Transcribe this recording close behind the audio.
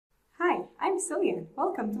Cillian,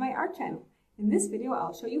 welcome to my art channel. In this video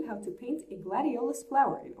I'll show you how to paint a gladiolus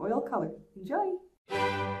flower in oil color. Enjoy!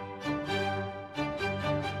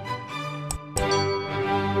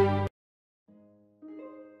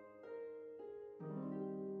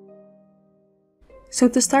 So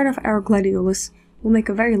to start off our gladiolus, we'll make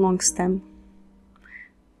a very long stem.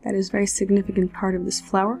 That is a very significant part of this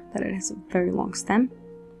flower, that it has a very long stem.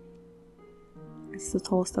 It's the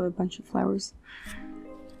tallest of a bunch of flowers,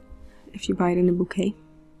 if you buy it in a bouquet.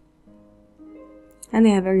 And they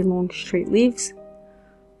have very long straight leaves,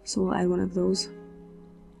 so we'll add one of those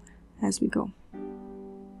as we go.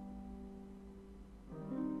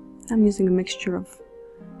 I'm using a mixture of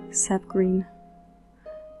sap green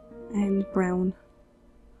and brown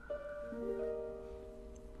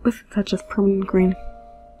with a touch of permanent green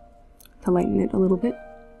to lighten it a little bit.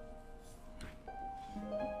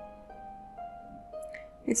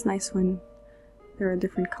 It's nice when there are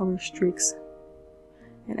different color streaks.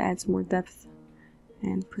 It adds more depth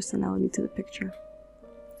and personality to the picture.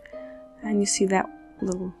 And you see that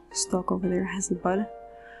little stalk over there has a bud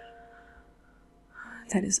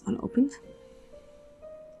that is unopened.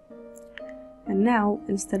 And now,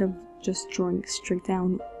 instead of just drawing straight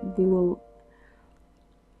down, we will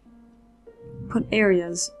put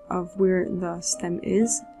areas of where the stem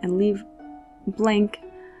is and leave blank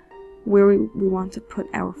where we want to put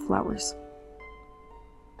our flowers.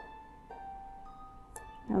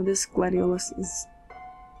 Now this gladiolus is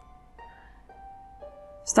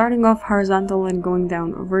starting off horizontal and going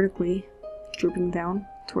down vertically, drooping down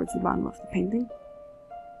towards the bottom of the painting.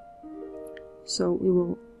 So we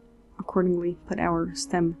will accordingly put our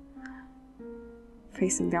stem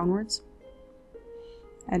facing downwards,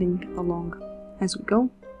 adding along as we go.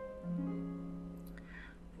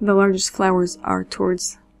 The largest flowers are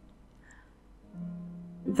towards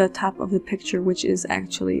the top of the picture, which is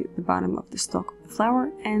actually the bottom of the stalk of the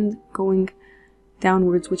flower, and going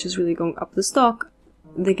downwards, which is really going up the stalk,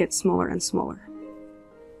 they get smaller and smaller.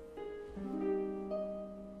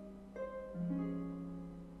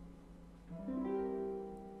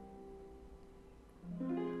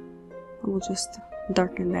 We'll just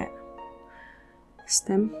darken that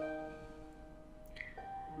stem.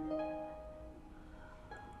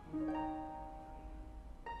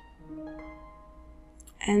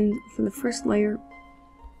 And for the first layer,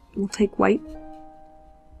 we'll take white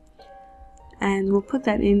and we'll put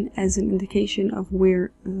that in as an indication of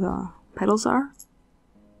where the petals are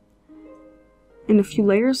in a few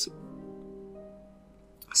layers,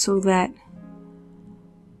 so that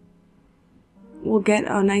we'll get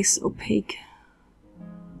a nice opaque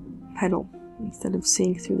petal. Instead of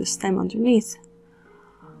seeing through the stem underneath,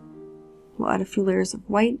 we'll add a few layers of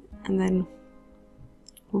white, and then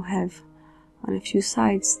we'll have on a few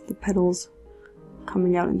sides the petals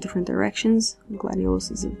coming out in different directions.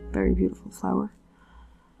 Gladiolus is a very beautiful flower.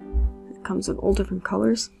 It comes in all different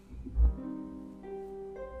colors,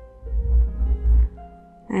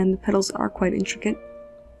 and the petals are quite intricate.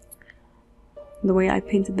 The way I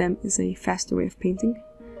painted them is a faster way of painting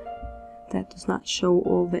that does not show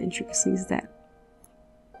all the intricacies that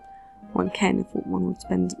one can if one would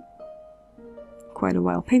spend quite a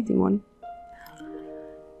while painting one.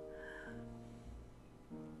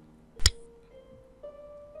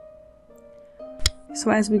 So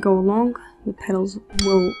as we go along, the petals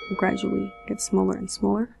will gradually get smaller and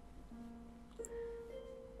smaller,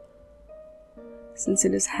 since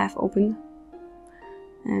it is half opened,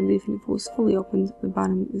 and even if it was fully opened, the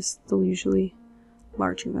bottom is still usually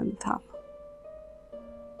larger than the top.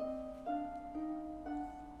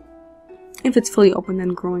 If it's fully open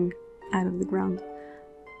and growing out of the ground,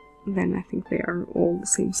 then I think they are all the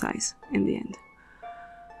same size in the end.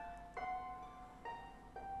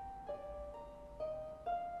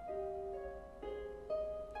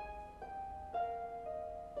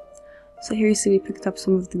 So here you see we picked up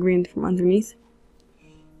some of the green from underneath,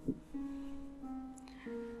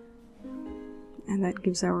 and that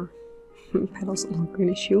gives our petals a little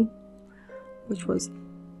greenish hue, which was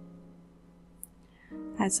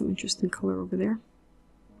add some interesting color over there.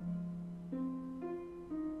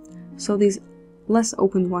 So these less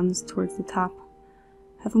opened ones towards the top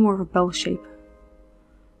have more of a bell shape,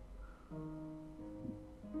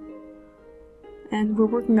 and we're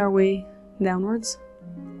working our way downwards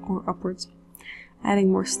or upwards,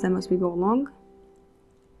 adding more stem as we go along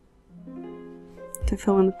to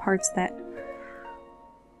fill in the parts that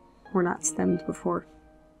were not stemmed before.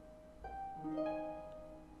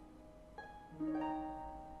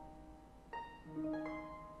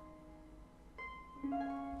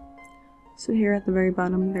 So here at the very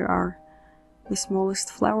bottom there are the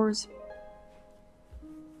smallest flowers,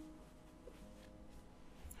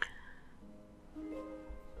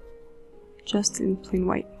 just in plain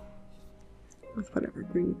white with whatever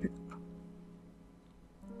green you pick up.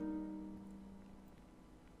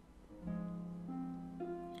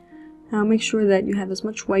 Now make sure that you have as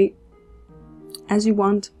much white as you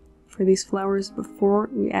want for these flowers before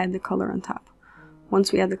we add the color on top.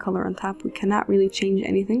 Once we add the color on top, we cannot really change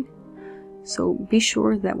anything. So be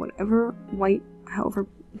sure that whatever white, however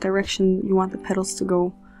direction you want the petals to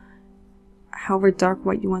go, however dark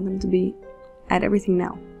white you want them to be, add everything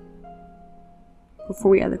now.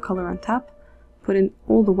 Before we add the color on top, put in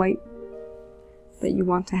all the white that you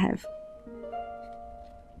want to have.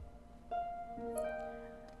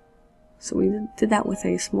 So we did that with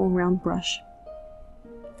a small round brush.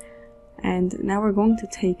 And now we're going to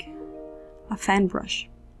take a fan brush,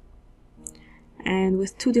 and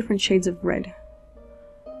with two different shades of red.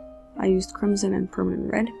 I used crimson and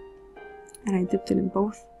permanent red, and I dipped it in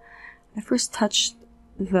both. I first touched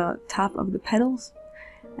the top of the petals,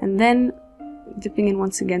 and then dipping in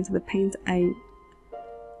once again to the paint, I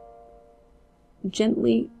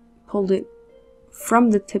gently pulled it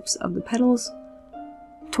from the tips of the petals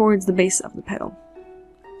towards the base of the petal.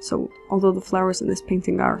 So although the flowers in this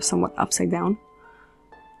painting are somewhat upside down,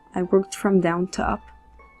 I worked from down to up.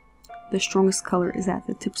 The strongest color is at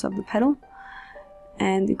the tips of the petal,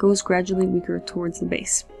 and it goes gradually weaker towards the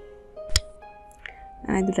base.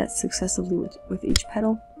 And I did that successively with each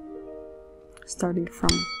petal, starting from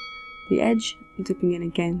the edge, dipping in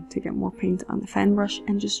again to get more paint on the fan brush,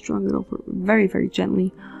 and just drawing it over very, very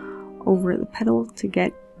gently over the petal to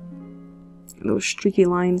get those streaky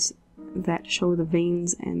lines that show the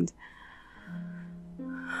veins and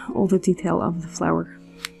all the detail of the flower.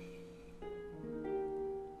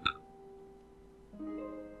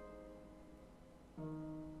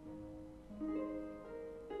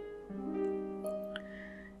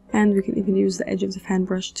 And we can even use the edge of the fan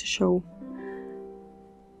brush to show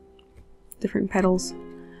different petals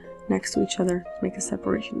next to each other to make a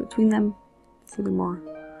separation between them for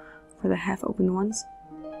the half opened ones.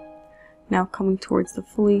 Now coming towards the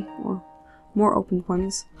fully or more opened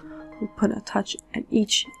ones, we'll put a touch at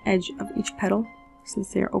each edge of each petal.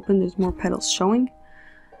 Since they are open, there's more petals showing,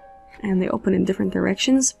 and they open in different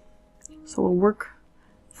directions. So we'll work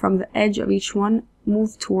from the edge of each one,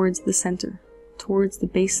 move towards the center, towards the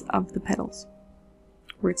base of the petals,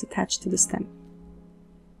 where it's attached to the stem.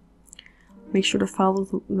 Make sure to follow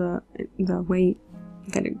the way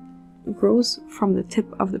that it grows from the tip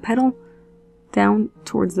of the petal down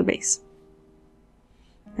towards the base.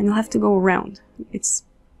 And you'll have to go around. It's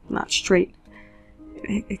not straight.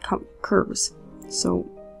 It curves. So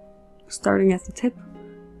starting at the tip,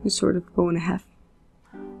 you sort of go in a half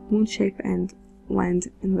moon shape and land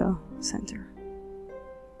in the center.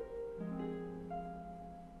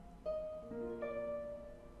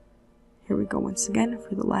 Here we go once again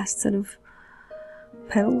for the last set of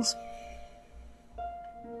petals.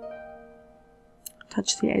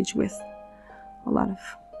 Touch the edge with a lot of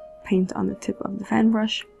paint on the tip of the fan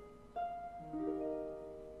brush.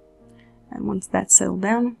 And once that's settled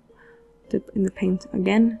down, dip in the paint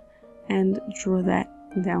again and draw that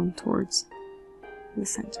down towards the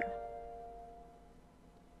center.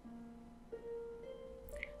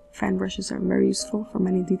 Fan brushes are very useful for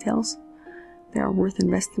many details. They are worth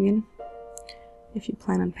investing in if you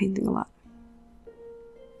plan on painting a lot.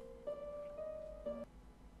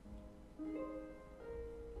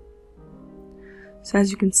 So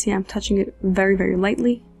as you can see, I'm touching it very, very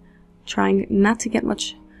lightly, trying not to get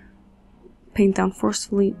much paint down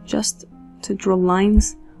forcefully, just to draw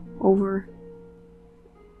lines over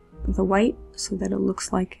the white so that it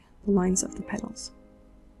looks like the lines of the petals.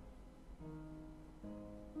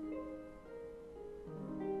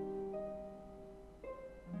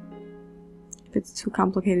 If it's too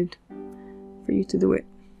complicated for you to do it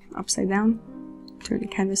upside down, turn the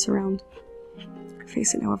canvas around,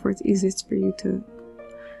 face it however it's easiest for you to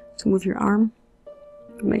move your arm,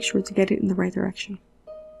 but make sure to get it in the right direction.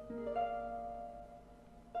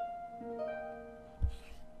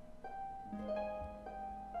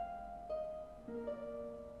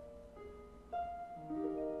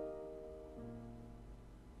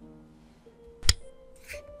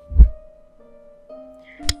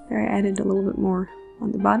 There I added a little bit more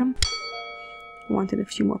on the bottom. I wanted a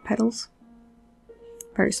few more petals,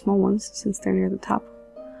 very small ones since they're near the top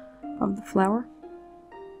of the flower.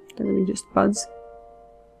 They're really just buds.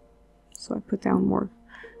 So I put down more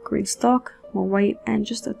green stalk, more white, and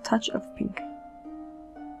just a touch of pink.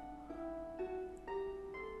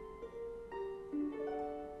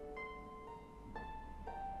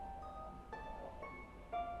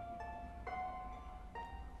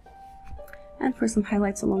 And for some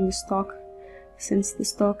highlights along the stalk, since the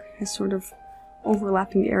stalk has sort of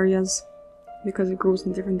overlapping areas because it grows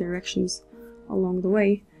in different directions along the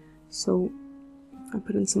way. So I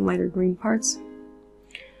put in some lighter green parts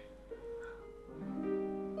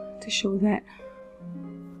to show that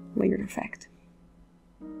layered effect.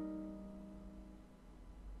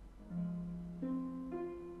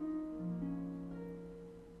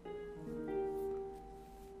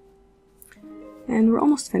 And we're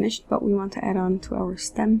almost finished, but we want to add on to our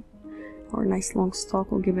stem. Our nice long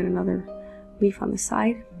stalk will give it another leaf on the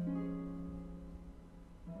side.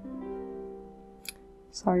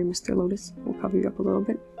 Sorry, Mr. Lotus, we'll cover you up a little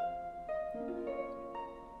bit.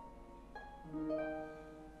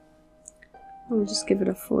 We'll just give it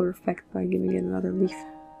a fuller effect by giving it another leaf.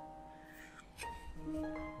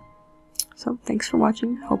 So, thanks for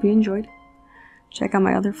watching. Hope you enjoyed. Check out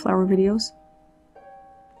my other flower videos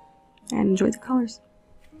and enjoy the colors.